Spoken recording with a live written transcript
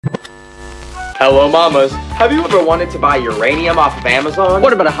Hello, mamas. Have you ever wanted to buy uranium off of Amazon?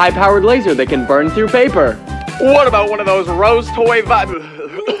 What about a high-powered laser that can burn through paper? What about one of those rose toy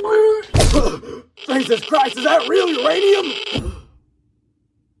Jesus Christ, is that real uranium?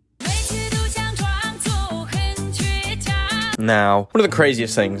 Now, one of the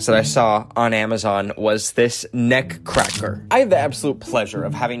craziest things that I saw on Amazon was this neck cracker. I have the absolute pleasure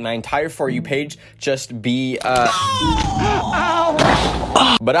of having my entire For You page just be,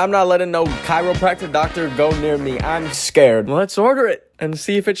 but I'm not letting no chiropractor doctor go near me. I'm scared. Let's order it and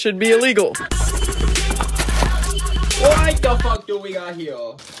see if it should be illegal. What the fuck do we got here?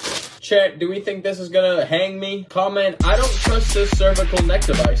 Chat, do we think this is gonna hang me? Comment, I don't trust this cervical neck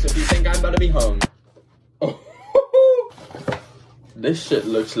device if you think I'm about to be hung. This shit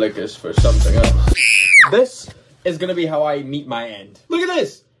looks like it's for something else. This is gonna be how I meet my end. Look at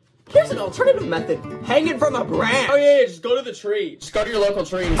this! Here's an alternative method. Hang it from a branch! Oh yeah, just go to the tree. Just go to your local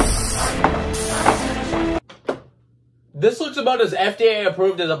tree. This looks about as FDA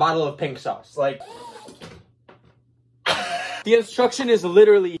approved as a bottle of pink sauce. Like, the instruction is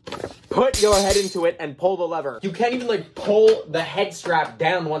literally put your head into it and pull the lever. You can't even like pull the head strap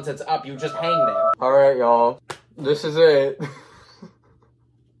down once it's up. You just hang there. Alright, y'all. This is it.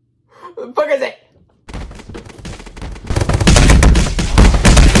 What the fuck is it?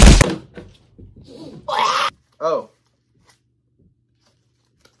 Oh.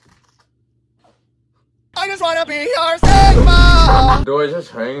 I just wanna be your Sigma! Do I just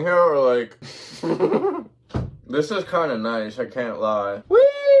hang here or like... This is kind of nice, I can't lie. Whee!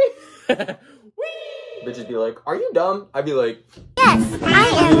 Whee! Bitches be like, are you dumb? I'd be like... Yes, I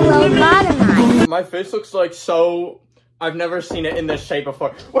am lobotomized. My face looks like so... I've never seen it in this shape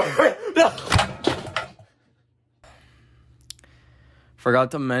before. No. Forgot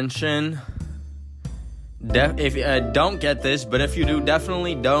to mention, if don't get this, but if you do,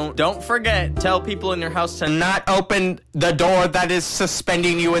 definitely don't forget, tell people in your house to not open the door that is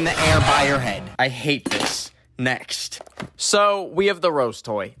suspending you in the air by your head. I hate this. Next. So, we have the Rose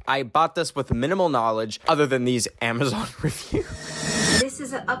toy. I bought this with minimal knowledge other than these Amazon reviews. This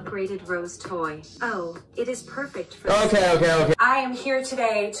is an upgraded Rose toy. Oh, it is perfect for Okay. I am here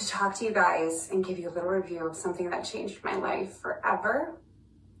today to talk to you guys and give you a little review of something that changed my life forever.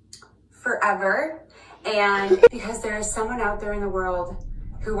 And because there is someone out there in the world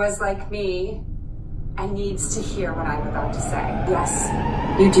who was like me and needs to hear what I'm about to say. Yes,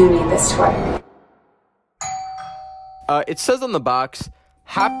 you do need this toy. It says on the box,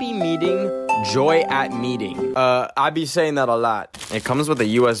 happy meeting, joy at meeting. I be saying that a lot. It comes with a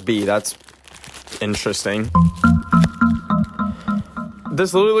USB, that's interesting.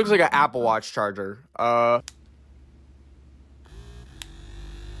 This literally looks like an Apple Watch charger.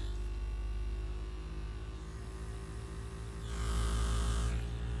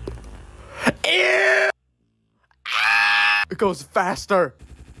 It goes faster.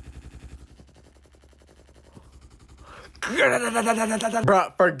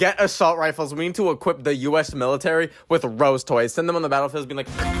 Bruh, forget assault rifles. We need to equip the US military with Rose toys. Send them on the battlefield being like...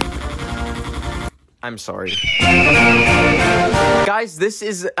 I'm sorry. Guys, this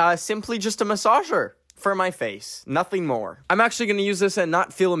is simply just a massager for my face. Nothing more. I'm actually going to use this and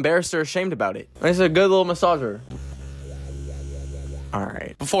not feel embarrassed or ashamed about it. It's a good little massager.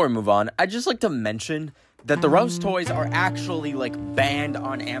 Alright. Before we move on, I'd just like to mention that the Rose toys are actually, like, banned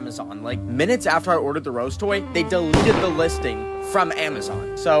on Amazon. Like, minutes after I ordered the Rose toy, they deleted the listing from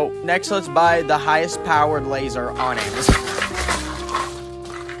Amazon. So, next let's buy the highest powered laser on Amazon.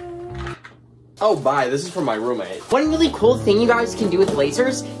 Oh, bye. This is from my roommate. One really cool thing you guys can do with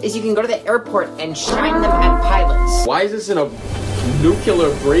lasers is you can go to the airport and shine them at pilots. Why is this in a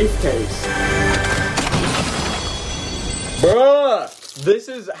nuclear briefcase? Bruh! This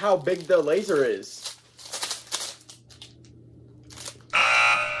is how big the laser is.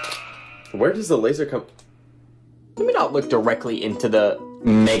 Where does the laser come? Let me not look directly into the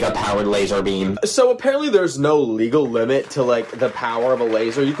mega-powered laser beam. So apparently there's no legal limit to, like, the power of a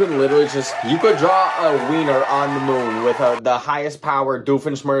laser. You can literally just... You could draw a wiener on the moon with the highest powered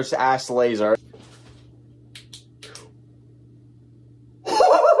Doofenshmirtz-ass laser.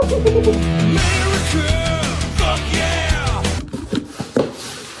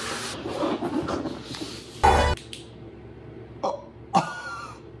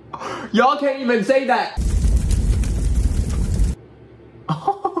 Y'all can't even say that.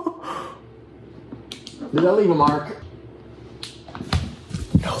 Did that leave a mark?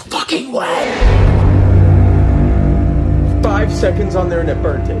 No fucking way. 5 seconds on there and it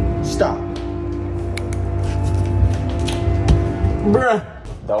burnt it. Stop. Bruh.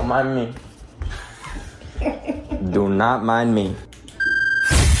 Don't mind me. Do not mind me.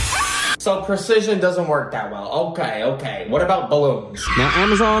 So precision doesn't work that well. Okay. What about balloons? Now,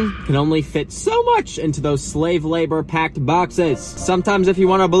 Amazon can only fit so much into those slave labor packed boxes. Sometimes if you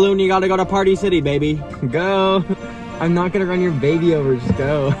want a balloon, you gotta go to Party City, baby. Go. I'm not gonna run your baby over, just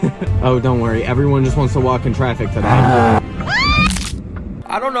go. Oh, don't worry. Everyone just wants to walk in traffic today.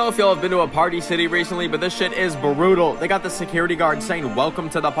 I don't know if y'all have been to a Party City recently, but this shit is brutal. They got the security guard saying, "Welcome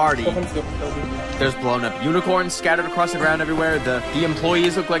to the party." There's blown up unicorns scattered across the ground everywhere. The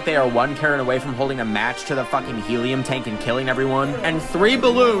employees look like they are one carrot away from holding a match to the fucking helium tank and killing everyone. And 3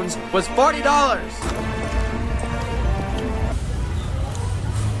 balloons was $40.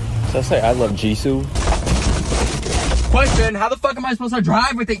 Did I say I love Jisoo? Question, how the fuck am I supposed to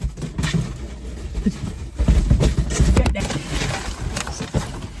drive with it?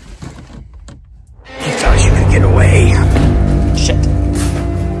 Get away. Shit.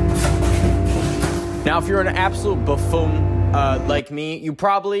 Now, if you're an absolute buffoon like me, you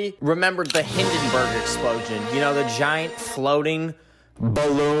probably remembered the Hindenburg explosion. You know, the giant floating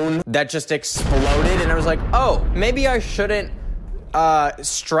balloon that just exploded. And I was like, oh, maybe I shouldn't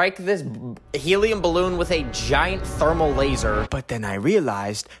strike this helium balloon with a giant thermal laser. But then I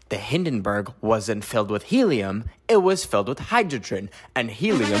realized the Hindenburg wasn't filled with helium, it was filled with hydrogen, and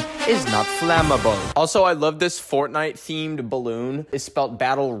helium is not flammable. Also, I love this Fortnite themed balloon. It's spelled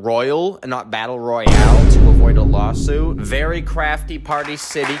Battle Royal and not Battle Royale to avoid a lawsuit. Very crafty, Party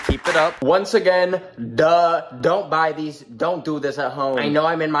City, keep it up. Once again, don't buy these, don't do this at home. I know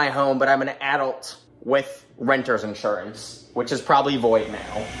I'm in my home, but I'm an adult with renter's insurance, which is probably void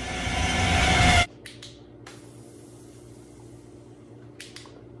now.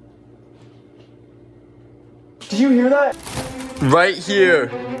 Did you hear that? Right here,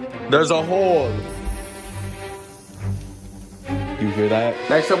 there's a hole. You hear that?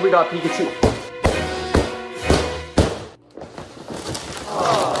 Next up, we got Pikachu.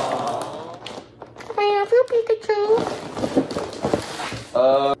 I love you, Pikachu.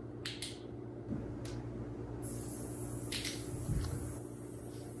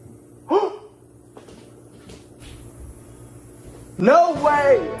 No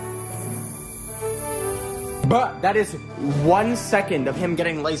way! But that is 1 second of him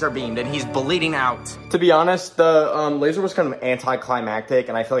getting laser beamed and he's bleeding out. To be honest, the laser was kind of anticlimactic,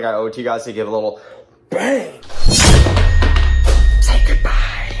 and I feel like I owe it to you guys to give a little bang. Say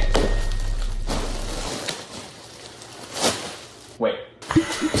goodbye. Wait.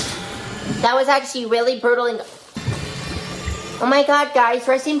 That was actually really brutal and... Oh my god, guys,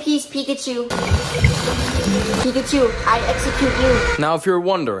 rest in peace, Pikachu. Pikachu, I execute you. Now, if you're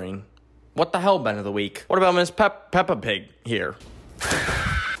wondering, what the hell, Ben of the Week? What about Miss Peppa Pig here?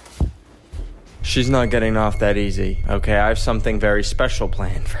 She's not getting off that easy, okay? I have something very special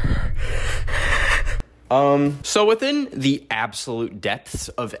planned for her. So within the absolute depths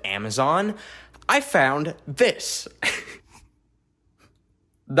of Amazon, I found this.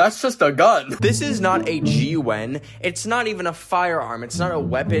 That's just a gun. This is not a GUN. It's not even a firearm. It's not a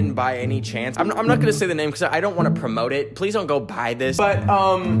weapon by any chance. I'm not gonna say the name because I don't want to promote it. Please don't go buy this. But,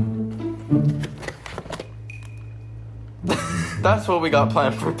 that's what we got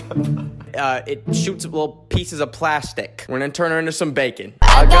planned for Peppa. It shoots little pieces of plastic. We're gonna turn her into some bacon.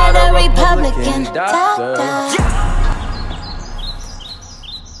 I got a Republican doctor. Yeah.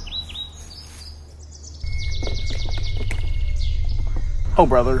 Oh,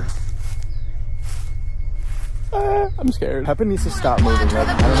 brother. I'm scared. Peppa needs to stop moving. Like,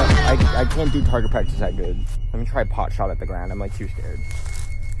 I don't know. I can't do target practice that good. Let me try pot shot at the ground. I'm like too scared.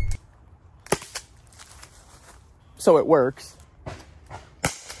 So it works.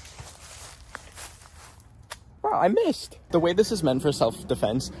 Wow, I missed. The way this is meant for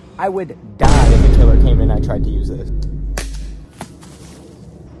self-defense, I would die if a killer came in and I tried to use this.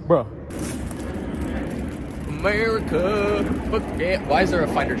 Bro. America. Look, yeah. Why is there a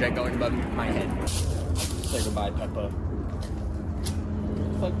fighter jet going above my head? Say goodbye, Peppa.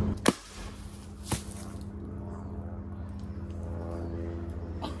 Fuck.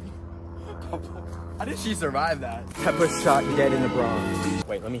 How did she survive that? Peppa shot dead in the Bronx.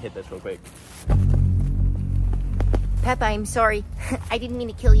 Wait, let me hit this real quick. Peppa, I'm sorry. I didn't mean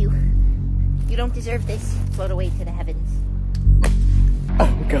to kill you. You don't deserve this. Float away to the heavens.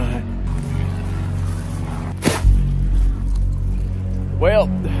 Oh, God. Well,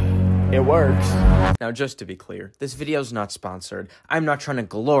 it works. Now, just to be clear, this video's not sponsored. I'm not trying to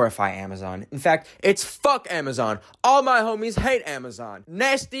glorify Amazon. In fact, it's fuck Amazon. All my homies hate Amazon.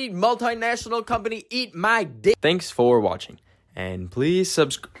 Nasty multinational company, eat my dick. Thanks for watching, and please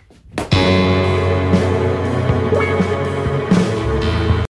subscribe.